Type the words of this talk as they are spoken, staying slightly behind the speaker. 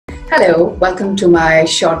Hello, welcome to my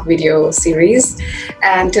short video series,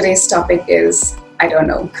 and today's topic is I don't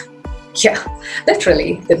know. Yeah,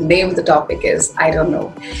 literally, the name of the topic is I don't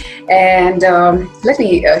know. And let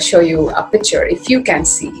me show you a picture if you can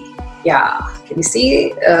see. Yeah, can you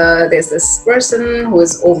see? There's this person who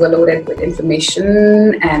is overloaded with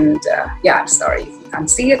information, and yeah, sorry if you can't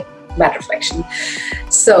see it, bad reflection.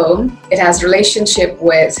 So it has relationship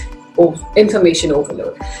with information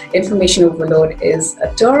overload. Information overload is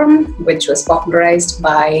a term which was popularized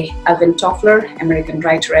by Alvin Toffler, American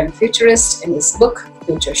writer and futurist, in his book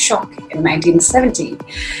Future Shock in 1970.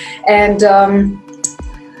 And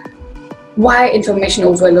why information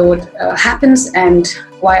overload happens and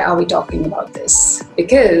why are we talking about this?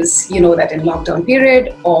 Because you know that in lockdown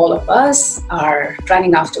period, all of us are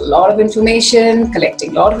running after a lot of information,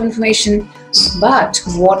 collecting a lot of information, but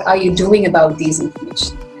what are you doing about these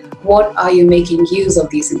information? What are you making use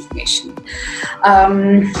of these information?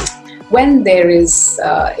 When there is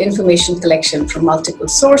information collection from multiple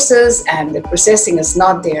sources and the processing is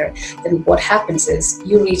not there, then what happens is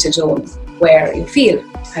you reach a zone where you feel,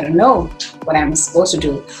 I don't know what I'm supposed to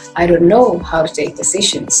do. I don't know how to take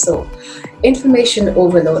decisions. So information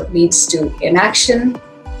overload leads to inaction,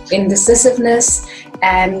 indecisiveness,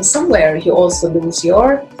 and somewhere you also lose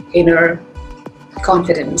your inner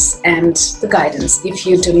confidence and the guidance if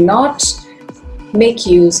you do not make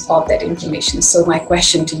use of that information. So my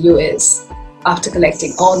question to you is, after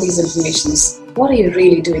collecting all these informations, what are you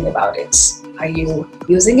really doing about it? Are you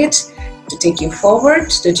using it to take you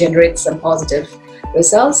forward, to generate some positive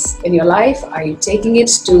results in your life? Are you taking it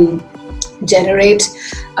to generate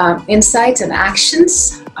insights and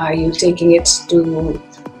actions? Are you taking it to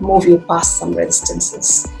move you past some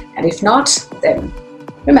resistances? And if not, then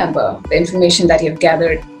remember, the information that you've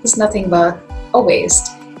gathered is nothing but a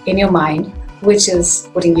waste in your mind, which is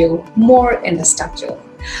putting you more in the structure.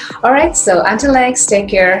 All right, so until next, take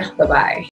care. Bye-bye.